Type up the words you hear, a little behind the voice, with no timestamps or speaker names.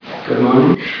Good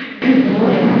morning.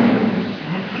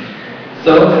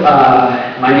 So,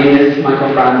 my name is Michael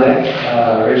Franzek,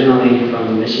 originally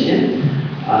from Michigan.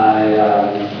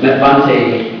 I met Bhante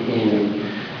in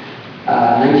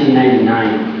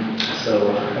 1999,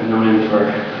 so I've known him for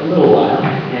a little while,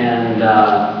 and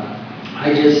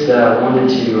I just wanted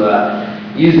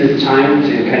to use this time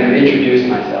to kind of introduce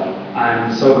myself.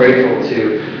 I'm so grateful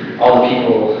to all the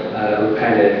people who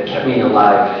kind of kept me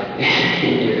alive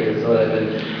here, is what I've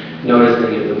been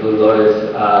noticing at the Blue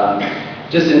Lotus.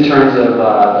 Just in terms of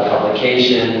the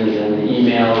publications and the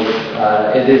emails,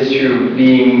 it is true,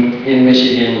 being in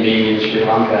Michigan, being in Sri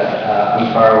Lanka,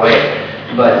 I'm far away,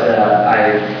 but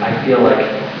I feel like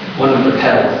one of the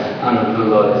petals on the Blue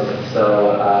Lotus.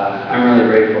 So I'm really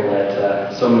grateful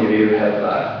that so many of you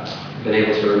have been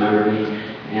able to remember me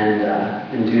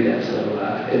and do that. So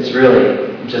it's really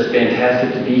just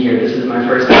fantastic to be here. This is my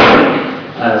first time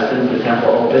since the temple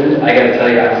opened. I got to tell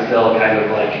you, I'm still kind of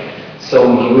like so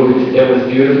moved. It was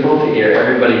beautiful to hear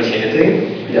everybody chanting.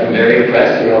 I'm very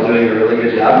impressed. You're all doing a really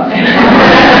good job.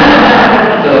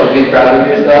 So be proud of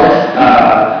yourselves.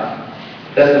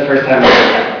 That's the first time I've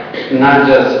heard that. Not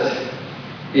just,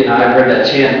 I've heard that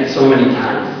chant so many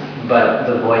times, but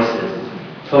the voices,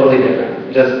 totally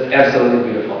different. Just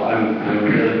absolutely beautiful. I'm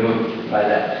really moved by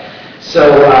that.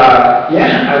 So,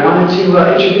 I wanted to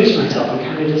introduce myself and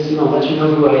kind of just, let you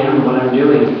know who I am and what I'm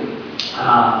doing.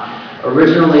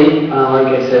 Originally, like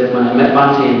I said, when I met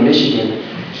Bhante in Michigan,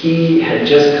 he had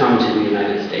just come to the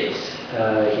United States.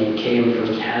 He came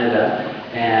from Canada,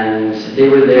 and they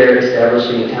were there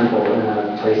establishing a temple in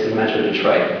a place in Metro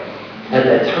Detroit. At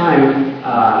that time,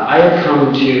 I hadn't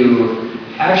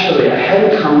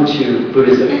come to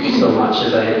Buddhism so much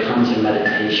as I had come to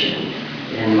meditation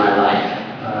in my life.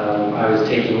 I was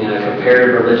taking a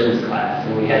comparative religions class,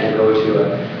 and we had to go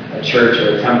to a church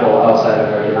or a temple outside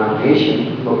of our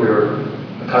denomination, what we were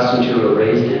accustomed to or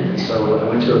raised in. So I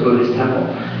went to a Buddhist temple,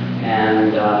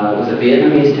 and it was a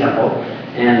Vietnamese temple,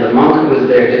 and the monk who was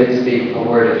there didn't speak a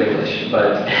word of English,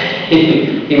 but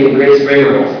he made great spring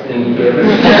rolls, and he gave us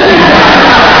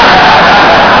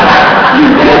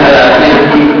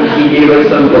he gave us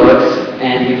some books,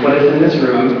 and he put us in this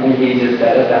room, and he just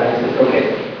sat us down and said,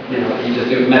 okay, you just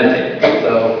do meditate.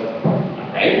 So,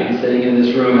 right, I'm sitting in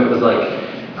this room. It was like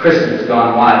Christmas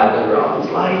gone wild. There were all these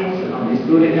lights and all these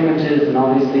Buddha images and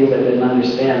all these things I didn't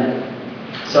understand.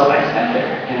 So I sat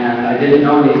there, and I didn't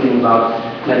know anything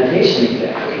about meditation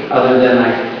exactly, other than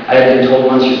I had been told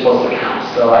once you're supposed to count.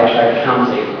 So I tried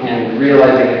counting, and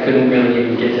realizing I couldn't really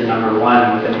even get to number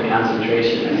one with any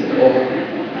concentration, I said, oh,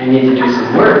 I need to do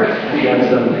some work. I got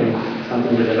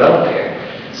something to develop here.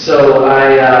 So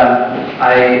I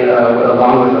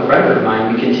along with a friend of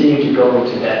mine, we continued to go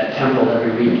to that temple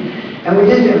every week. And we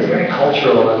did it. It was very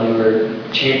cultural, and we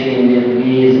were chanting in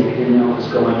Vietnamese, and we didn't know what was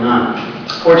going on.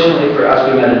 Fortunately for us,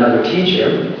 we met another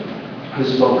teacher who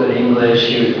spoke good English.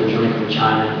 He was originally from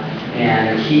China,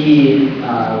 and he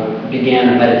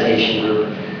began a meditation group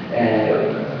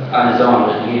on his own,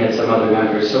 and he had some other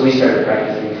members. So we started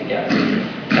practicing together.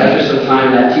 After some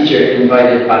time, that teacher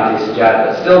invited Bhante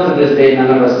Sujatha. Still to this day, none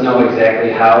of us know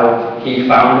exactly how he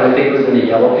found, I think it was in the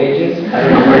Yellow Pages. I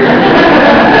don't know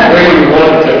where you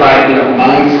look to find,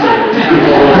 monks and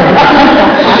temples,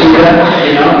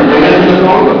 and women in the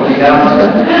phone.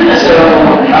 So,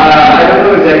 I don't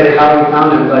know exactly how we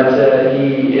found him, but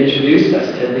he introduced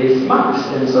us to these monks.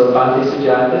 And so Bhante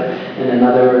Sujatha and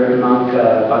another monk,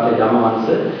 Bhante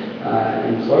Dhammavansa,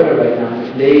 in Florida right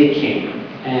now, they came.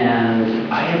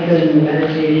 And I had been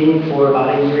meditating for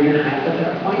about a year and a half at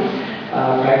that point,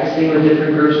 practicing with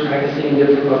different groups, practicing in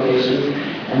different locations.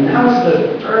 And that was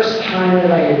the first time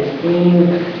that I had seen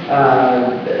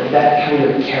that kind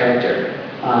of character.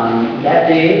 That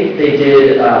day, they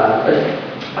did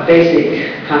a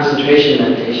basic concentration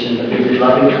meditation, but they did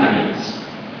loving kindness.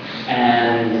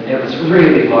 And it was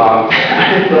really long.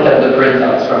 I still have the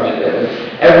printouts from it. It was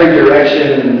every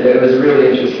direction, and it was really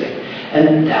interesting.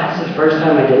 And that was the first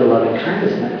time I did a loving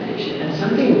kindness meditation. And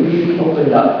something really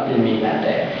opened up in me that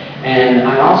day. And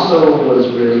I also was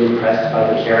really impressed by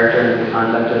the character and the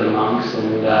conduct of the monks.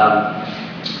 And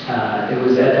it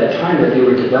was at that time that they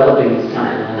were developing this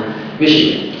temple in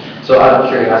Michigan. So out of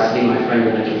curiosity, my friend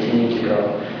and I continued to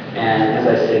go. And as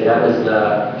I say, that was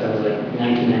like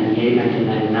 1998,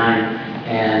 1999.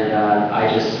 And I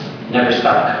just never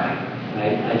stopped coming.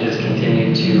 Right? I just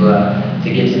continued to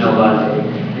get to know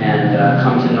Bhante and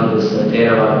come to know this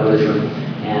Theravada Buddhism,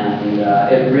 and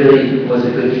it really was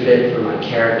a good fit for my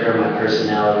character, my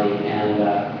personality, and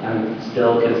I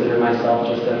still consider myself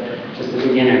just a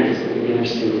beginner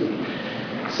student.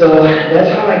 So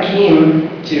that's how I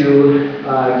came to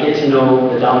get to know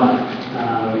the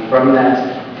Dhamma. From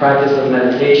that practice of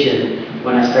meditation,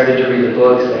 when I started to read the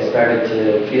books, I started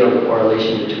to feel the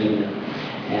correlation between them.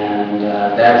 And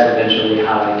that's eventually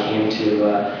how I came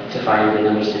to find and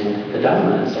understand the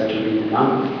Dhamma and start to read the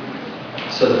Dhamma.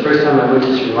 So the first time I went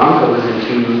to Sri Lanka was in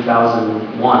 2001,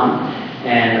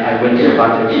 and I went there.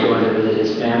 Bhante was going to visit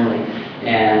his family,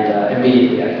 and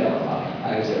immediately I fell in love.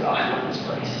 I was like, oh, I love this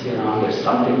place. You know, there's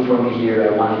something for me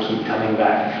here. I want to keep coming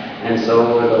back. And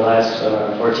so for the last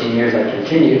 14 years, I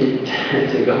continued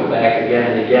to go back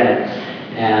again and again,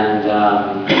 and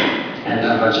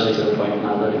eventually to the point of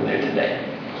now living there today.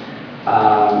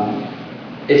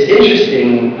 It's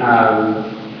interesting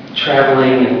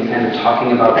traveling and kind of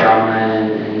talking about Dhamma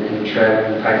and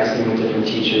traveling and practicing with different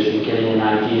teachers and getting an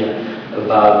idea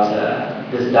about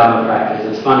this Dhamma practice.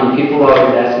 It's funny, people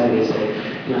always ask me, they say,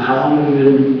 you know, how long have you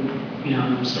been, you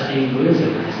know, studying Buddhism?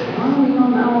 And I say, well, you know,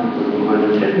 now more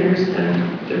than 10 years,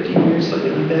 10, 13 years,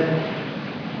 something like that.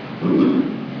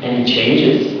 Any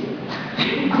changes?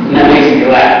 And that makes me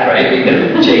laugh, right? Because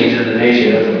it changes the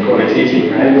nature of the core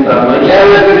teaching, right? So I'm like, yeah,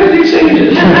 there's going to be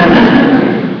changes.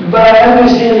 But I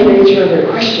understand the nature of their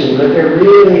question, but they're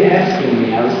really asking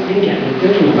me. I was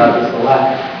thinking about this a lot.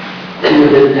 You know,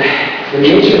 the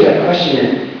nature of that question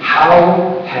is,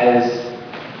 how has,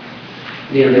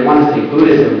 you know, they want to say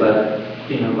Buddhism, but,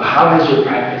 you know, how has your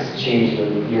practice changed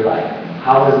your life?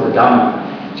 How has the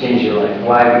Dhamma changed your life?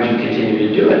 Why would you continue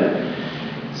to do it?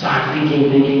 So I'm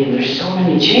thinking, and there's so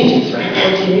many changes, right?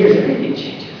 14 years, everything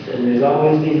changes. And there's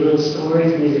always these little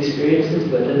stories and these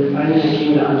experiences, but then finally I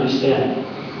came to understand.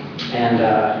 And,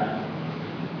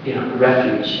 you know,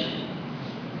 refuge.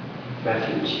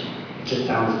 It just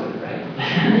sounds good, right?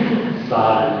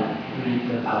 Sadhana, right?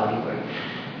 The Pali word.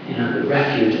 You know, the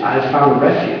refuge. I found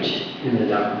refuge in the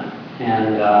Dhamma.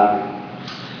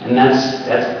 And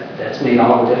that's made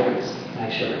all the difference,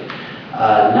 actually.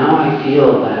 Now I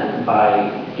feel that by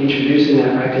introducing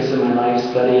that practice in my life,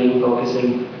 studying,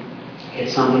 focusing,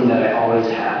 it's something that I always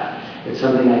have. It's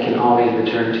something I can always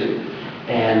return to.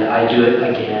 And I do it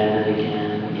again and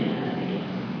again and again and again.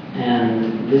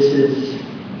 And this is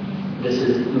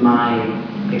my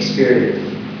experience.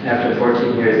 After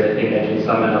 14 years, I think I can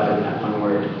sum it up in that one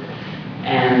word.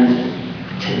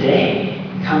 And today,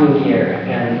 coming here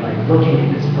and like looking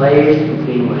at this place and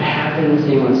seeing what happens,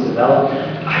 seeing what's developed,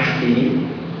 I see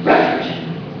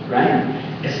refuge, right?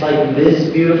 It's like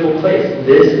this beautiful place.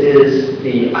 This is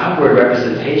the outward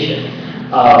representation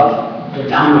of the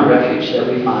Dhamma refuge that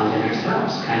we find in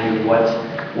ourselves. Kind of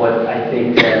what I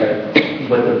think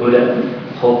what the Buddha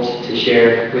hoped to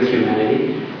share with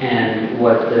humanity, and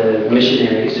what the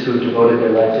missionaries who devoted their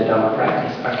life to Dhamma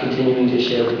practice are continuing to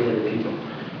share with the other people.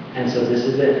 And so this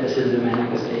is it. This is the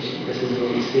manifestation. This is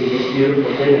what we see. This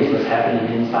beautiful thing is what's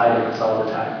happening inside of us all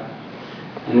the time.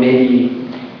 And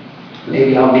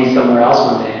maybe I'll be somewhere else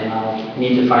one day and I'll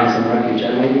need to find some refuge.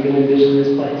 I might even envision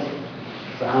this place.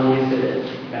 So how nice it is,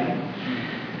 right?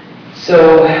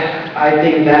 So I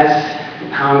think that's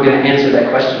how I'm going to answer that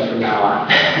question from now on.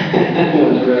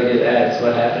 It was really good ads.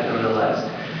 What happened over the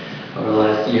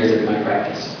last years of my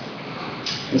practice.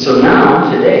 And so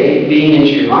now, today, being in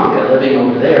Sri Lanka, living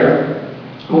over there,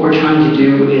 what we're trying to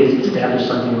do is establish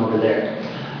something over there.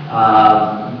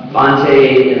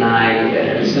 Bhante and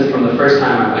I, since from the first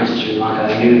time I went to Sri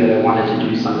Lanka, I knew that I wanted to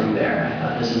do something there. I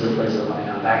thought this is the place I want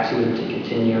to come back to and to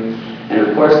continue. And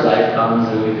of course, life comes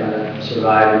and we've got to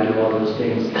survive and do all those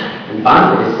things. And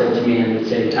Bhante said to me at the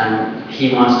same time,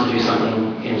 he wants to do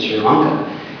something in Sri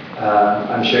Lanka.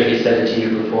 I'm sure he said it to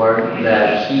you before,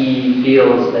 that he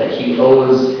feels that he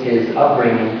owes his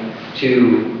upbringing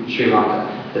to Sri Lanka.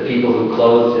 The people who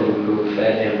clothed him, who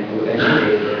fed him, who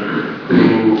educated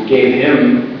him, who gave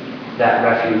him that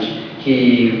refuge.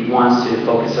 He wants to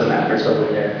focus some efforts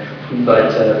over there.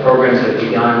 But programs have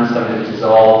begun, some have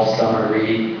dissolved, some are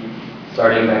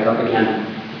starting back up again.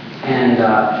 And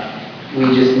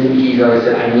he's always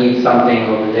said, I need something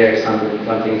over there,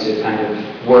 something to kind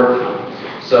of work from.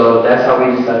 So that's how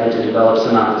we decided to develop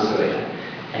Sanatha Suveda.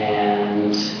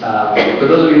 And for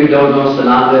those of you who don't know,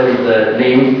 Sanatha is the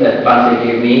name that Bhante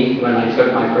gave me when I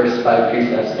took my first 5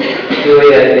 precepts.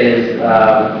 Suveda is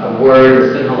a word, a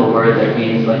sinhala word that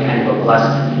means like kind of a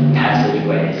blessed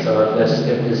passageway. So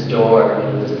if this door,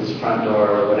 this front door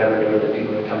or whatever door that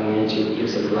people are coming into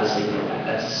gives a blessing in that,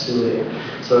 that's Suveda.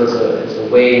 So it's a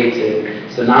way to,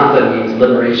 Sanatha means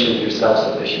liberation through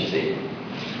self-sufficiency.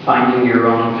 Finding your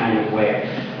own kind of way.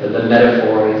 The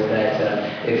metaphor is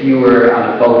that if you were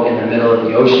on a boat in the middle of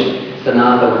the ocean,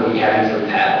 Sanatha would be having some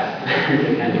paddles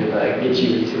to kind of get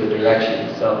you into a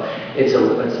direction. So it's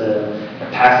a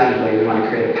passageway. We want to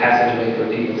create a passageway for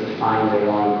people to find their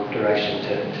own direction,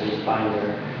 to find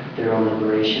their own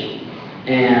liberation.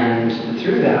 And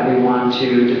through that, we want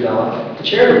to develop the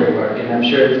charitable work. And I'm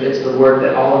sure it's the work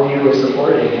that all of you are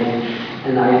supporting.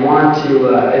 And I want to.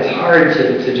 It's hard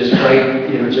to just write,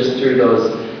 just through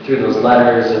those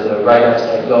letters or the write-ups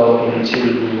that go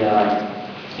into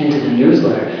the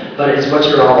newsletter. But it's what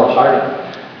you're all a part of.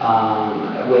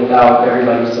 Without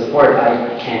everybody's support,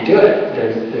 I can't do it.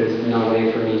 There's no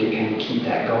way for me to kind of keep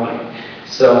that going.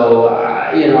 So,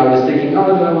 I was thinking, do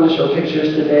I want to show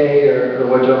pictures today, or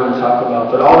what do I want to talk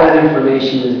about? But all that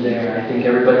information is there. I think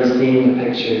everybody's seen the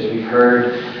pictures. We've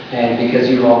heard, and because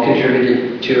you've all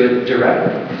contributed to it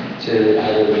directly, to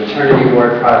either the maternity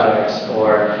ward projects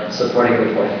or supporting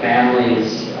the poor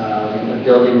families,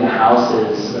 building the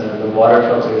houses, the water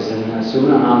filters in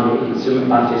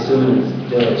Bante Suman's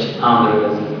village, as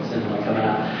it's coming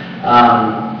out.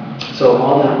 So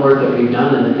all that work that we've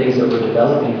done and the things that we're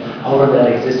developing, all of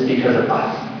that exists because of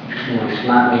us.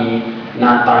 Not me,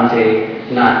 not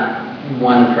Bante, not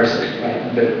one person,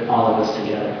 right? But all of us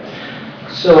together.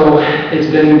 So it's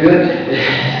been good.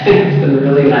 It's been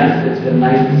really nice. It's been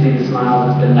nice to see the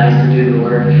smiles. It's been nice to do the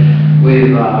work.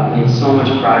 We've made so much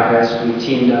progress. We've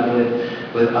teamed up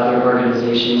with other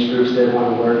organizations, groups that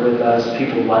want to work with us.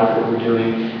 People like what we're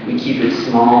doing. We keep it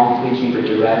small. We keep it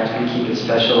direct. We keep it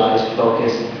specialized,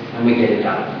 focused, and we get it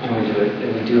done. And we do it.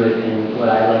 And we do it in what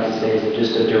I like to say is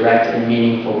just a direct and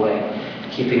meaningful way,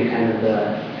 keeping kind of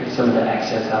some of the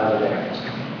excess out of there.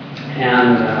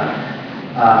 And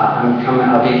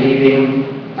I'll be leaving.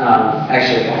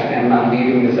 Actually, I'm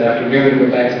leaving this afternoon to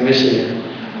go back to Michigan,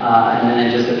 and then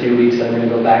in just a few weeks I'm going to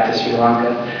go back to Sri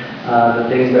Lanka. The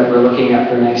things that we're looking at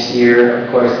for next year,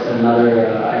 of course,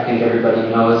 I think everybody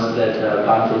knows that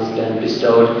Bante has been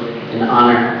bestowed an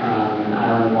honor, an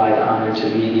island-wide honor to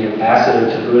be the ambassador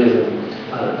of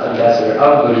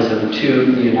Buddhism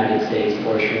to the United States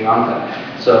for Sri Lanka.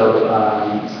 So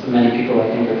many people, I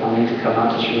think, are planning to come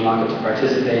out to Sri Lanka to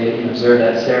participate and observe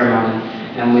that ceremony.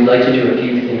 And we'd like to do a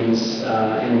few things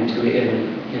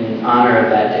in honor of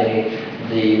that day.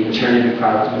 The maternity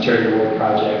ward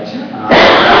project. He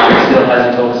still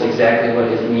hasn't told us exactly what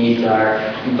his needs are,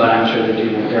 but I'm sure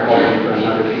they're hoping for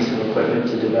another piece of equipment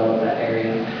to develop that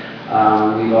area.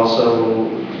 We've also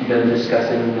been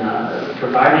discussing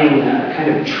providing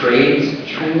kind of trades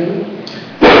training.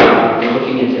 We're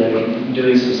looking into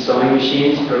doing some sewing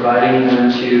machines, providing them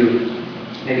to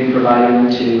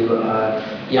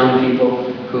young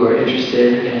people who are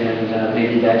interested, and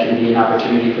maybe that can be an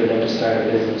opportunity for them to start a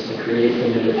business, to create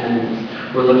some independence.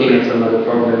 We're looking at some other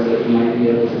programs that we might be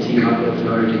able to team up with in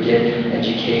order to get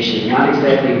education. Not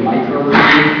exactly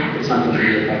micro-learning, but something to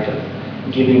the effect of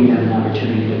giving them an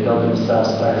opportunity to build themselves,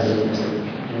 start a business,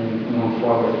 and move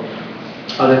forward.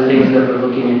 Other things that we're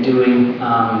looking at doing,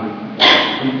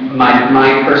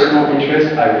 my personal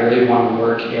interest, I really want to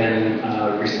work in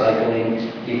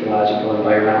recycling, ecological,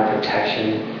 environmental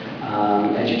protection,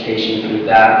 education through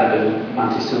that.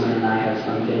 Bante Suman and I have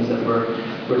some things that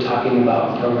we're talking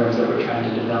about, programs that we're trying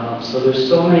to develop. So there's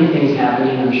so many things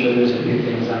happening. I'm sure there's a few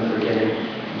things I'm forgetting,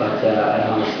 but I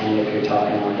don't understand if you're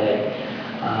talking all day.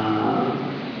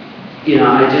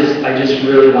 I just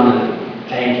really want to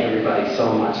thank everybody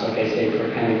so much, like I say, for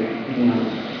kind of,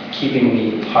 keeping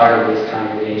me part of this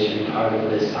congregation, part of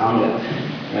this Sangha,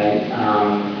 right?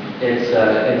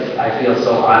 I feel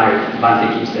so honored.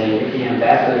 Bante keeps saying, you're the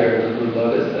ambassador of the Blue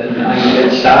Lotus, and I'm a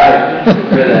bit shy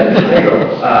for that title,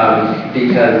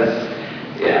 because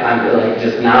I'm like,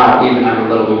 just now, even I'm a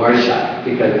little more shy,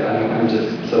 because I'm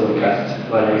just so impressed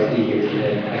what I see here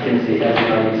today. I can see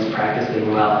everybody's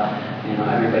practicing well.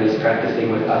 Everybody's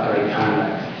practicing with upright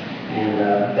conduct, and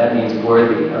that means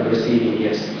worthy of receiving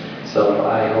gifts. So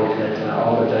I hope that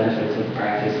all the benefits of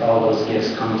practice, all those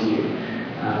gifts come to you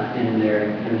in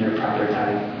their proper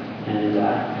time. And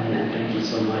thank you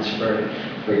so much for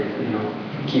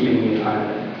keeping me a part of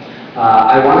it.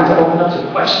 I wanted to open up to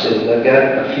questions. I've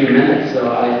got a few minutes, so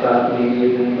I thought maybe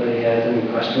if anybody has any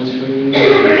questions for me,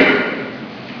 or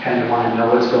kind of want to know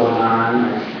what's going on,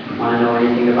 or want to know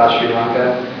anything about Sri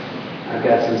Lanka. I've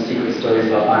got some secret stories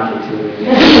about Bante too.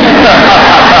 Maybe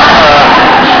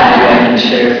I can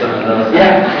share some of those.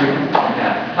 Yeah.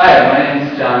 Hi, my name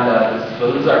is John Douglas. So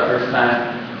this is our first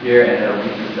time here, and we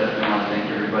just definitely want to thank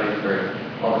everybody for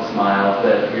all the smiles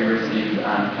that we received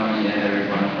on coming in.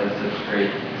 Everyone has such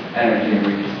great energy, and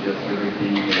we just feel so great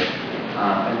being here.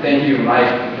 And thank you,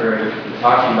 Mike, for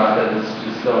talking about that. This is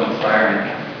just so inspiring.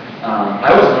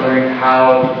 I was wondering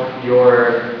how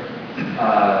your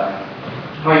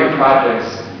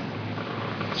projects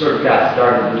sort of got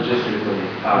started logistically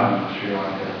out in Sri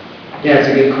Lanka. Yeah, it's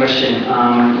a good question.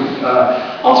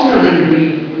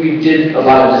 Ultimately, we did a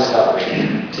lot of discovery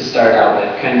to start out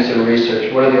with, kind of some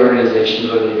research. What are the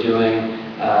organizations, what are they doing?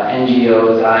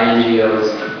 NGOs, INGOs,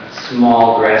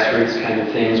 small grassroots kind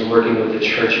of things, working with the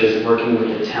churches, working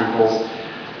with the temples.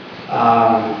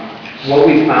 What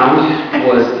we found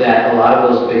was that a lot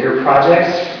of those bigger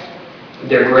projects,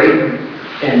 they're great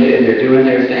and they're doing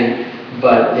their thing,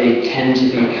 but they tend to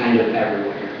be kind of everywhere.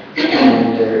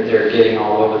 And they're getting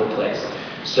all over the place.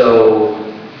 So,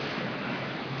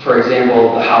 for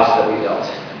example, the house that we built,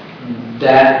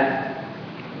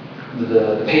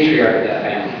 the patriarch of that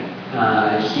family,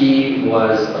 he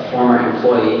was a former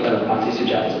employee of Bhante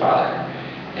Sujata's father,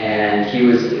 and he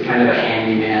was kind of a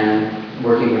handyman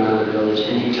working around the village,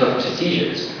 and he took to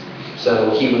seizures.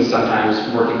 So he was sometimes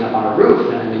working up on a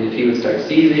roof, and I mean, if he would start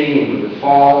seizing and he would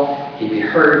fall, he'd be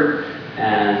hurt.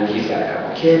 And he's got a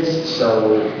couple kids,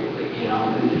 so, you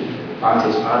know,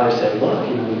 Bhante's father said, look,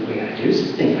 you know, we got to do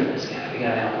something for this guy. We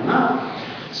got to help him out.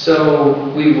 So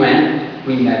we went,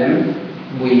 we met him,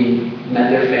 we met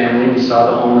their family, we saw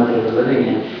the home that they were living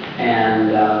in,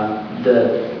 and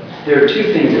there are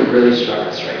two things that really struck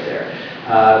us right there.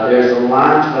 There's a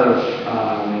lot of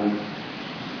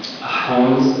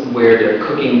homes where they're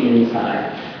cooking inside.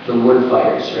 The wood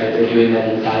fires, right? They're doing that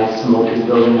inside. Smoke is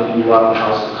building up. You walk the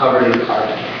house covered in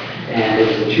carpet, and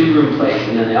it's a two-room place.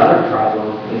 And then the other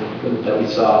problem that we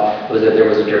saw was that there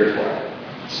was a dirt floor.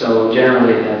 So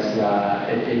generally, that's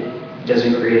it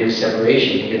doesn't create a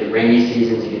separation. You get the rainy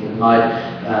seasons, you get the mud.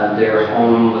 Their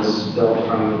home was built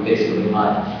from basically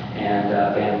mud and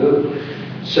bamboo.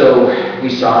 So we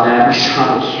saw that. We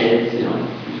saw the kids, you know,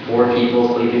 4 people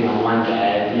sleeping on one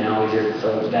bed, you know,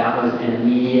 so that was an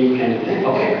immediate kind of thing.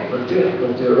 Okay, let's do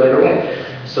it right away.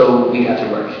 So we got to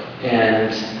work.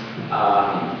 And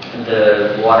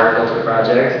the water filter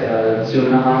project,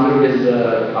 soon Mahamood, his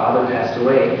father passed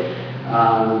away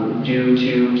due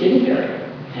to kidney failure.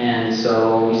 And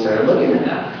so we started looking at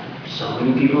that. So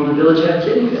many people in the village have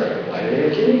kidney failure. Why do they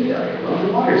have kidney failure? Well,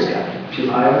 the water's got too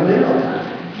high of a mineral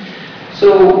content.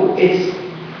 So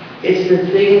it's the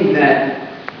thing that,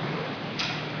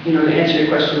 you know, to answer your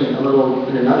question a little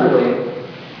in another way,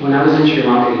 when I was in Sri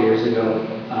Lanka years ago,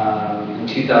 in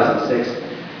 2006,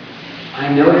 I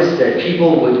noticed that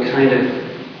people would kind of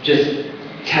just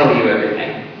tell you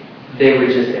everything. They would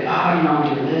just say, oh, you know,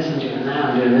 I'm doing this, I'm doing that,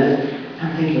 I'm doing this.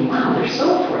 I'm thinking, wow, they're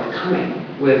so forthcoming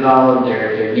with all of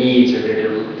their needs or their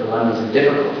dilemmas and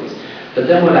difficulties. But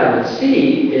then what I would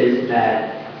see is that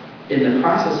in the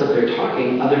process of their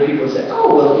talking, other people say,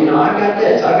 oh, well, you know, I've got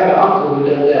this. I've got an uncle who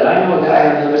does that. I know a guy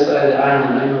on the other side of the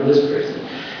island. I know this person.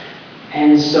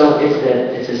 And so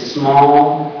it's a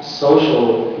small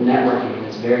social networking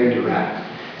that's very direct.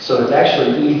 So it's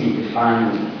actually easy to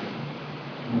find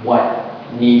what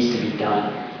needs to be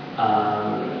done.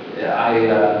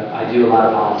 I do a lot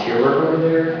of volunteer work over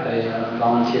there. I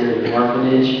volunteer at an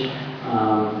orphanage.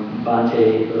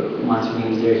 Bhante, once when he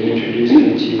was there, he introduced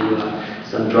me to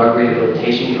some drug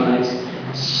rehabilitation clinics.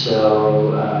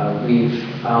 So we've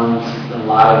found a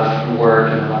lot of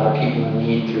work and a lot of people in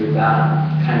need through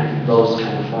those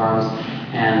kind of forums.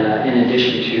 And in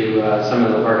addition to some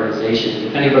of the organizations,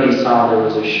 if anybody saw, there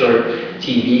was a short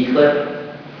TV clip,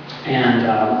 and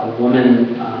a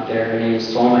woman there, her name is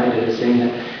Solma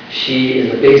Singh. She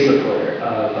is a big supporter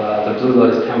of the Blue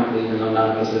Lotus Temple, even though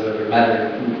none of us have ever met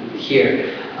her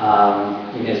here.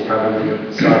 You guys probably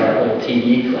saw that little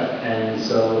TV clip. And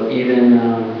so even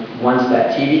once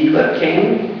that TV clip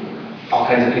came, all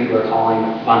kinds of people are calling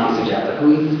Bhante Sujata. Who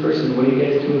is this person? What are you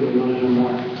guys doing? We want to know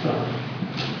more. So,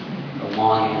 a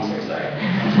long answer, sorry.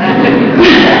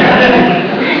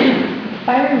 If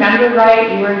I remember right,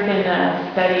 you were going to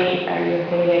study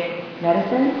Ayurvedic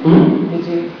medicine? Mm-hmm. Did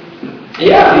you?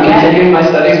 Yeah, I'm continuing my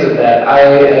studies with that.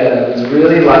 I was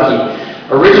really lucky.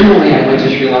 Originally, I went to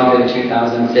Sri Lanka in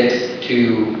 2006 to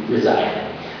reside.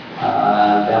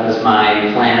 That was my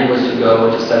plan, was to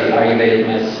go to study Ayurvedic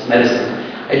medicine.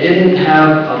 I didn't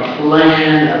have a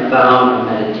plan about a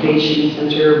meditation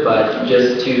center, but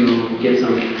just to get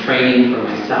some training for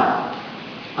myself.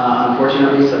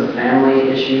 Unfortunately, some family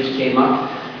issues came up.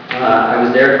 I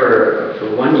was there for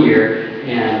 1 year,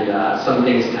 and some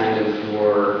things kind of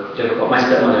were difficult. My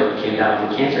stepmother came down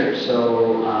with cancer,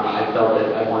 so I felt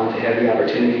that I wanted to have the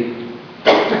opportunity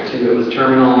it was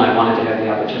terminal, and I wanted to have the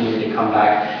opportunity to come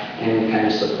back and kind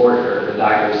of support her. The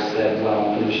doctors said,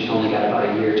 well, you know, she's only got about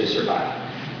a year to survive.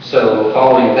 So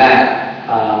following that,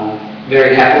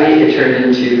 very happily, it turned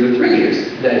into 3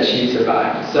 years that she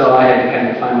survived. So I had to kind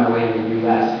of find my way in the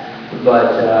U.S.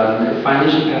 But finally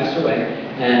she passed away.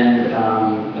 And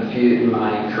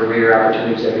my career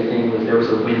opportunities, everything, there was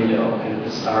a window, kind of a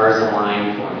stars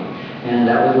aligned for me. And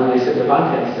that was when I said to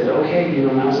Bhante, I said, okay,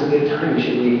 now's a good time.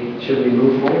 Should we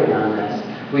move forward on this?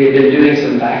 We had been doing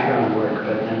some background work,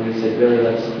 but then we said, really,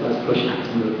 let's push it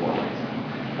to move forward. So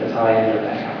that's how I ended up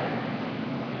back out there.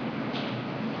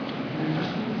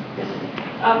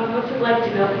 What's it like to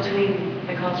go between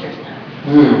the cultures now?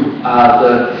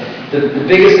 The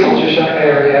biggest culture shock I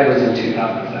ever had was in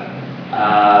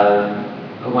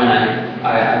 2007. When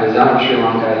I was out in Sri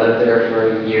Lanka, I lived there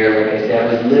for a year. Like I said, I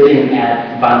was living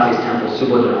at Bhante's temple,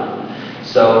 Subhadra.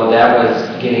 So that was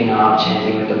getting up,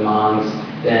 chanting with the monks,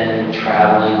 then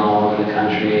traveling all over the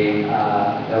country.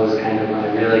 That was kind of when I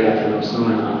really got to know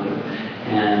Sumananda.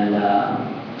 And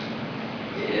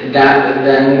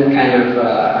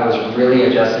I was really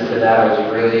adjusted to that. I was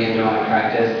really into my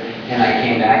practice. And I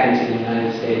came back into the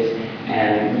United States,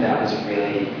 and that was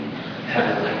really, I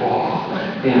was like, whoa.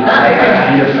 I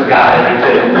kind of forgot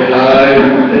everything.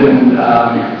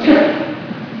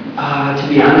 To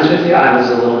be honest with you, I was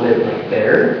a little bit like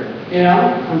bitter.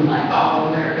 I'm like, oh,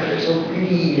 America, they're so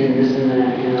greedy and this and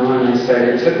that, and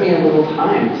it took me a little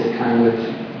time to kind of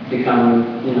become,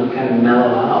 kind of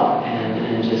mellow out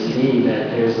and just see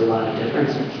that there's a lot of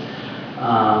differences.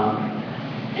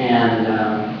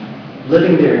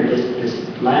 Living there this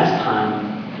last time,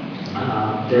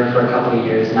 there for a couple of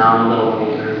years, now I'm a little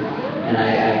older, and I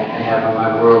have my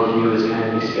worldview is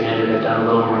kind of expanded. I've done a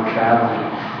little more traveling.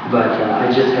 But I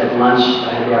just had lunch.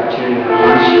 I had the opportunity to have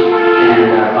lunch, and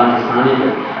Bhante Sananda,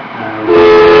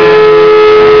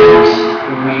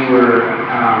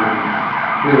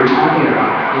 we were talking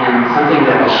about it, and something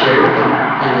that I shared with him,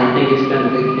 and I think it's been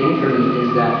a big thing for me,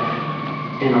 is that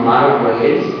in a lot of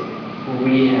ways,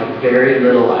 we have very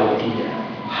little idea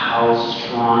how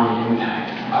strong an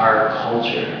impact our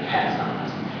culture has on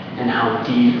us, and how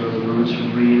deep our roots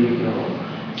really go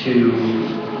to.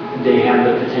 They have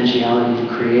the potentiality to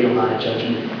create a lot of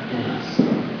judgment in us,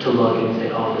 to look and say,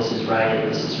 oh, this is right or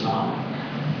this is wrong.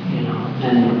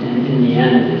 And in the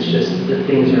end, it's just that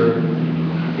things are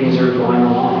going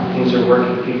along, things are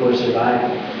working, people are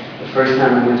surviving. The first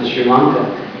time I went to Sri Lanka,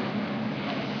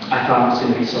 I thought it was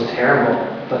going to be so terrible,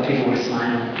 but people were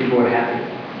smiling, people were happy.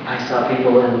 I saw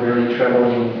people in really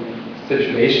troubling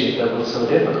situations that were so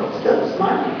difficult, still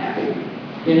smiling, happy.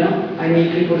 I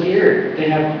meet people here, they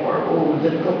have horrible,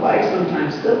 difficult lives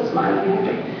sometimes, still smiling,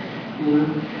 happy.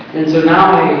 And so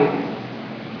now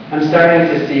I'm starting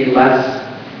to see less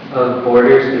of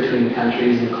borders between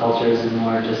countries and cultures and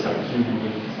more just like human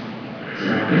beings. So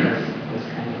that's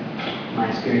kind of my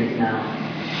experience now.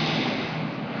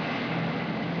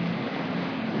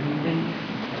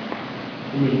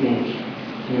 What do you think?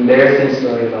 An embarrassing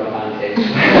story about Bhante.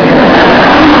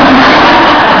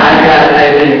 I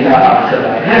didn't talk to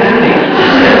that.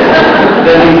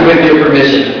 Then he's with your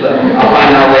permission, so I'll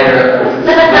find out later.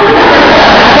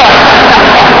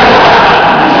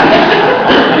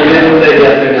 You didn't say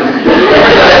yes or no.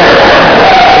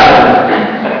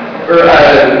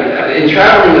 In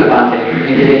traveling with Bhante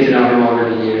and getting to know him over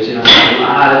the years, I had a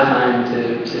lot of time to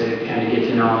kind of get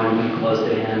to know him and be close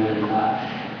to him,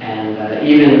 and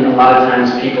even a lot of times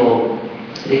people,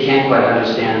 they can't quite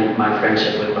understand my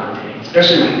friendship with Bhante,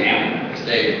 especially my family members.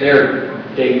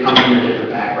 They come from a different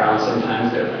background.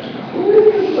 Sometimes they're like, who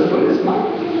is the Buddhist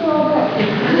monk?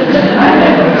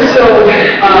 So,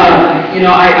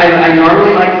 I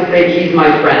normally like to say he's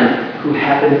my friend who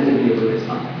happens to be a Buddhist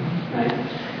monk, right?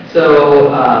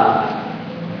 So,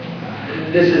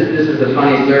 this is a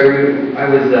funny story. I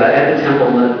was at the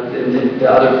temple, the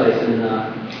other place in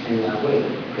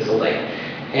Crystal Lake,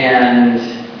 and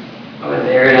I was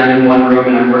there, and I'm in one room,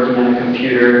 and I'm working on a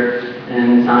computer,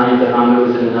 and Tanya Dhamma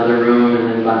was in another room, and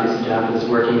then Bhante Sujata was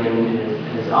working in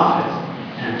his office,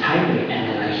 and I'm typing, and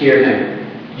then I hear him,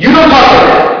 you don't talk like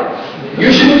that!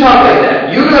 You shouldn't talk like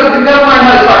that! You gotta learn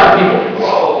how to talk to people!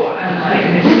 Whoa! I'm like,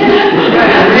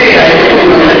 hey, I think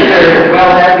they're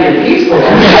well, happy, and peaceful.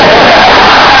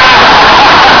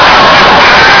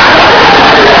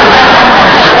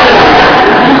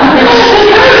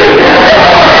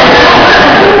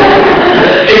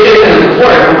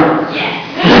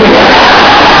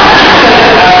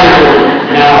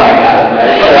 Now I got it.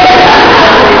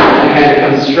 I kind of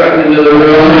come strutting into the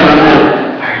room, and I'm like,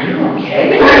 are you okay?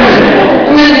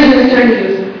 And then he turned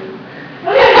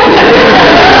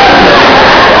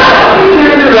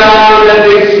around with a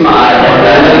big smile,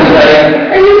 and he's like,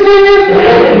 are you serious?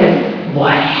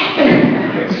 What happened?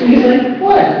 And he's like,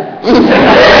 what?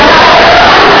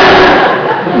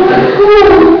 I'm like, who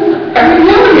are you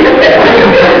yelling at?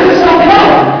 This is so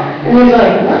bad. And he's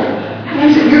like, what? And I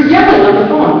said, you're yelling on the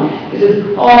phone. He says,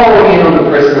 the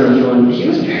person on the phone, he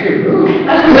was very rude. And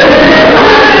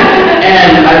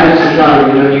I was just on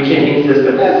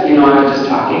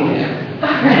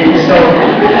And so,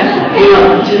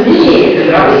 to me,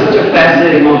 that was such a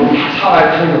fascinating moment. That's how I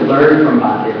kind of learned from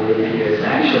Bhante over the years,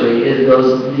 actually, is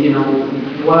those,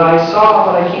 what I saw,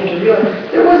 what I came to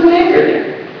realize, there wasn't anger there.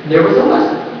 There was a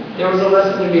lesson. There was a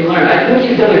lesson to be learned. I think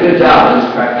you've done a good job in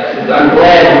this practice. I'm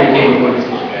glad you became a Buddhist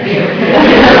monk. It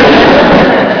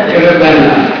could have been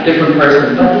a different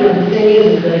person. But the thing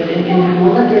is that in the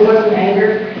moment there wasn't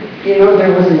anger, there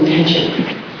was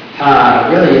intention.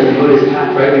 Really, in the Buddhist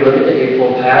path, right, we look at the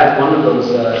Eightfold Path, one of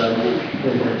those,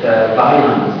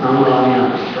 Vajrayanas,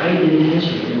 Amalayanas, right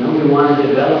intention, we want to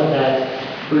develop that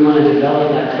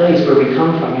place where we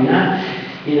come from.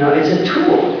 It's a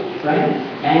tool, right?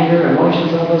 Anger,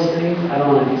 emotions, all those things. I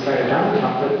don't want to start a down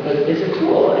talk, but it's a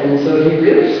tool. And so he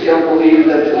really skillfully used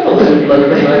that tool. And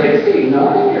like I see,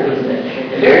 anger was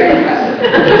very impressive.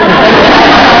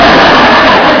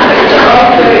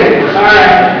 All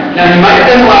right. Now, you might have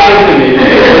been lying to me. You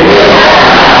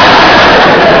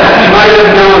might have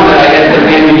known that I got some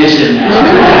ammunition now.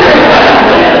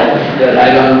 But I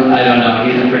don't know.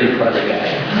 He's a pretty clever guy.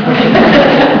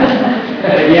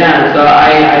 Yeah, so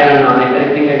I don't know. I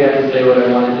think I got to say what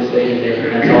I wanted to say today,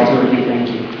 and that's ultimately thank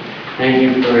you. Thank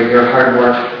you for your hard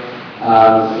work.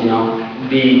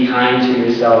 Be kind to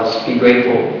yourselves. Be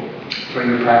grateful for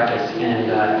your practice,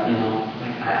 and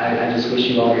I just wish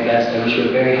you all the best. I wish you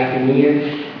a very happy New Year,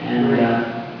 and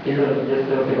Just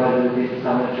talk about the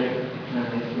summer trip.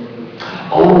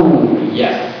 oh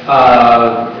yes.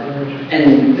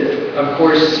 And of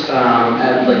course,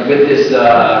 with this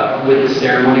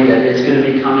ceremony that is going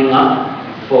to be coming up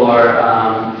for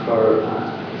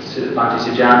Bhante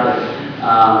Sujatha,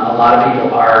 a lot of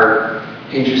people are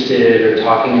interested or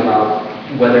talking about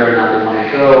whether or not they want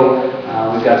to go.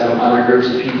 We've got some other groups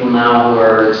of people now who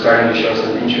are starting to show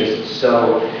some interest.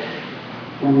 So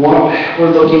what we're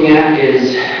looking at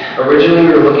is, originally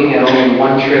we were looking at only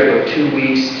one trip of 2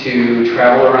 weeks to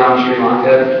travel around Sri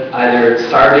Lanka, either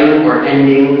starting or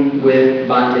ending with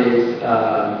Bhante's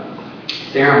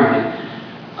ceremony.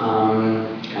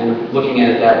 Kind of looking at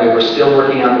it that way. We're still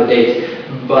working out the dates,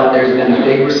 but there's been a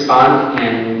big response,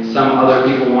 and some other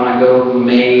people want to go who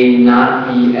may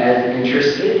not be as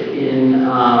interested in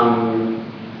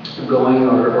going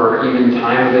or even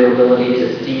time availability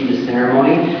to see the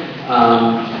ceremony.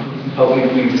 But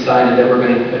we've decided that we're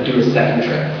going to do a second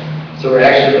trip. So we're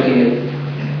actually looking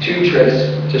at 2 trips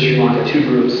to Sri Lanka, 2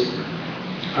 groups.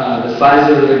 The size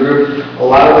of the group, a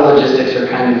lot of the logistics are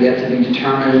kind of yet to be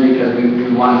determined because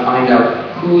we want to find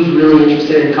out who's really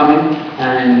interested in coming,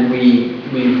 and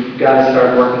we've got to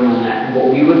start working on that.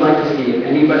 What we would like to see, if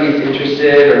anybody's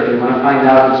interested or if they want to find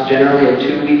out, it's generally a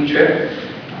 2-week trip,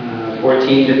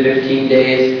 14 to 15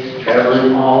 days.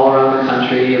 Traveling all around the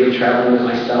country. We'll be traveling with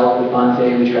myself, with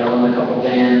Bhante. We travel in a couple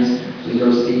vans. We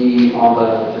go see all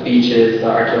the beaches, the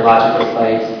archaeological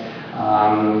sites,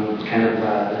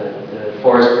 the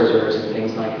forest preserves and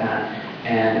things like that.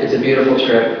 And it's a beautiful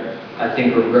trip. I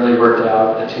think we've really worked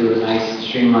out the 2 a nice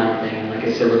streamlined thing. And like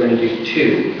I said, we're going to do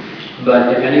 2.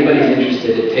 But if anybody's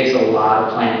interested, it takes a lot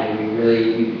of planning.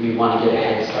 We want to get a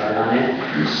head start on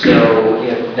it. So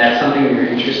if that's something you're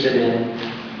interested in,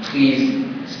 please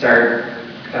start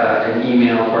an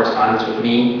email correspondence with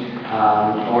me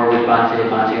or with Bhante.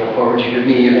 Bhante will forward you to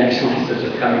me eventually, so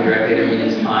just coming directly to me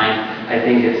is fine. I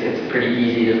think it's pretty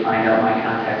easy to find out my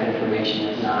contact information.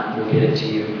 If not, we'll get it to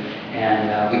you. And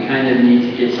we kind of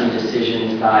need to get some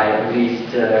decisions by at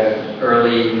least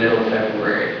early, middle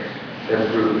February.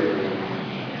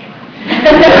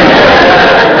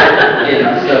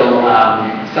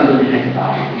 Something to think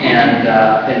about.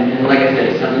 And like I said,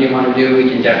 it's something you want to do, we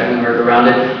can definitely work around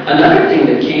it. Another thing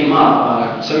that came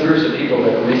up, some groups of people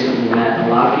that recently met, a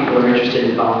lot of people are interested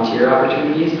in volunteer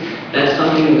opportunities. That's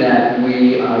something that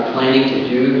we are planning to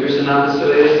do through Sanatha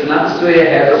Studio. Sanatha Studio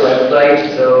has a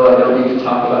website, so I don't need to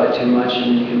talk about it too much,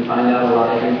 and you can find out a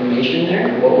lot of information there,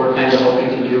 and what we're kind of hoping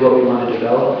to do, what we want to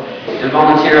develop. And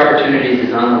volunteer opportunities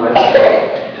is on the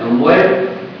website. And what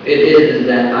it is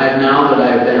that now that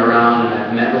I've been around and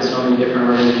I've met with so many different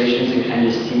organizations and kind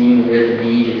of seen where the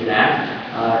need is at,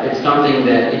 it's something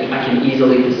that I can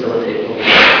easily facilitate.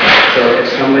 So if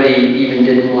somebody even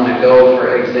didn't want to go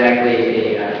for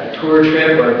exactly a tour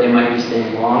trip, or they might be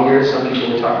staying longer, some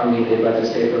people were talking to me, they'd like to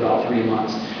stay for about 3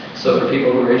 months. So for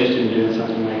people who are interested in doing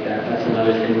something like that, that's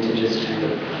another thing to just kind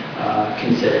of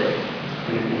consider.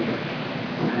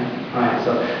 Okay? All right,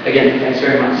 so again, thanks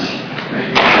very much.